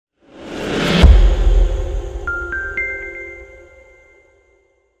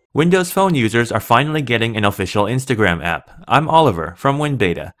Windows Phone users are finally getting an official Instagram app. I'm Oliver from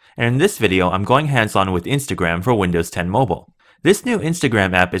WinBeta, and in this video I'm going hands-on with Instagram for Windows 10 Mobile. This new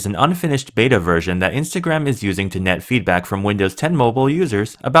Instagram app is an unfinished beta version that Instagram is using to net feedback from Windows 10 Mobile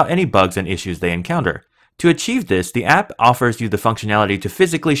users about any bugs and issues they encounter. To achieve this, the app offers you the functionality to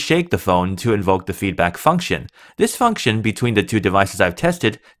physically shake the phone to invoke the feedback function. This function between the two devices I've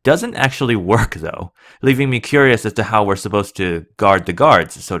tested doesn't actually work though, leaving me curious as to how we're supposed to guard the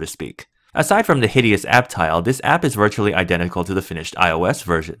guards, so to speak. Aside from the hideous app tile, this app is virtually identical to the finished iOS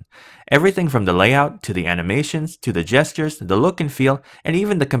version. Everything from the layout, to the animations, to the gestures, the look and feel, and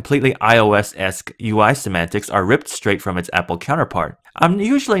even the completely iOS-esque UI semantics are ripped straight from its Apple counterpart. I'm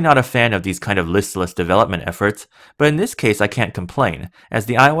usually not a fan of these kind of listless development efforts, but in this case I can't complain, as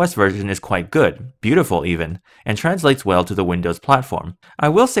the iOS version is quite good, beautiful even, and translates well to the Windows platform. I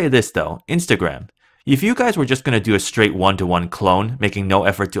will say this though, Instagram. If you guys were just going to do a straight one-to-one clone, making no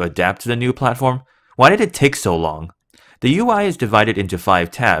effort to adapt to the new platform, why did it take so long? The UI is divided into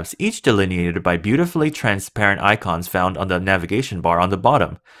 5 tabs, each delineated by beautifully transparent icons found on the navigation bar on the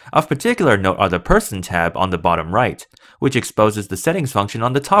bottom. Of particular note are the Person tab on the bottom right, which exposes the settings function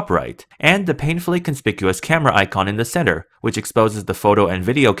on the top right, and the painfully conspicuous camera icon in the center, which exposes the photo and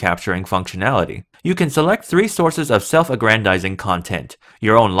video capturing functionality. You can select 3 sources of self-aggrandizing content: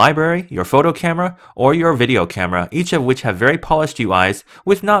 your own library, your photo camera, or your video camera, each of which have very polished UIs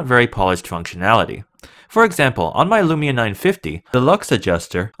with not very polished functionality. For example, on my Lumia 950, the Lux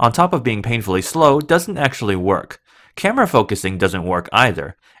adjuster, on top of being painfully slow, doesn't actually work. Camera focusing doesn't work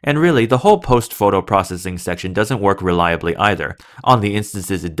either, and really the whole post-photo processing section doesn't work reliably either. On the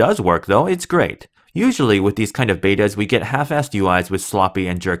instances it does work though, it's great. Usually with these kind of betas we get half-assed UIs with sloppy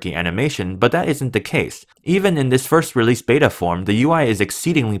and jerky animation, but that isn't the case. Even in this first release beta form, the UI is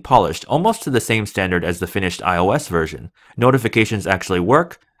exceedingly polished, almost to the same standard as the finished iOS version. Notifications actually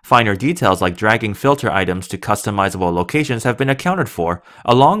work. Finer details like dragging filter items to customizable locations have been accounted for,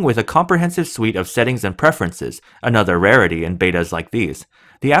 along with a comprehensive suite of settings and preferences, another rarity in betas like these.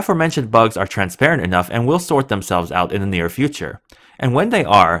 The aforementioned bugs are transparent enough and will sort themselves out in the near future. And when they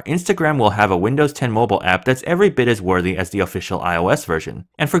are, Instagram will have a Windows 10 mobile app that's every bit as worthy as the official iOS version.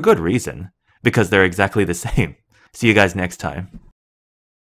 And for good reason, because they're exactly the same. See you guys next time.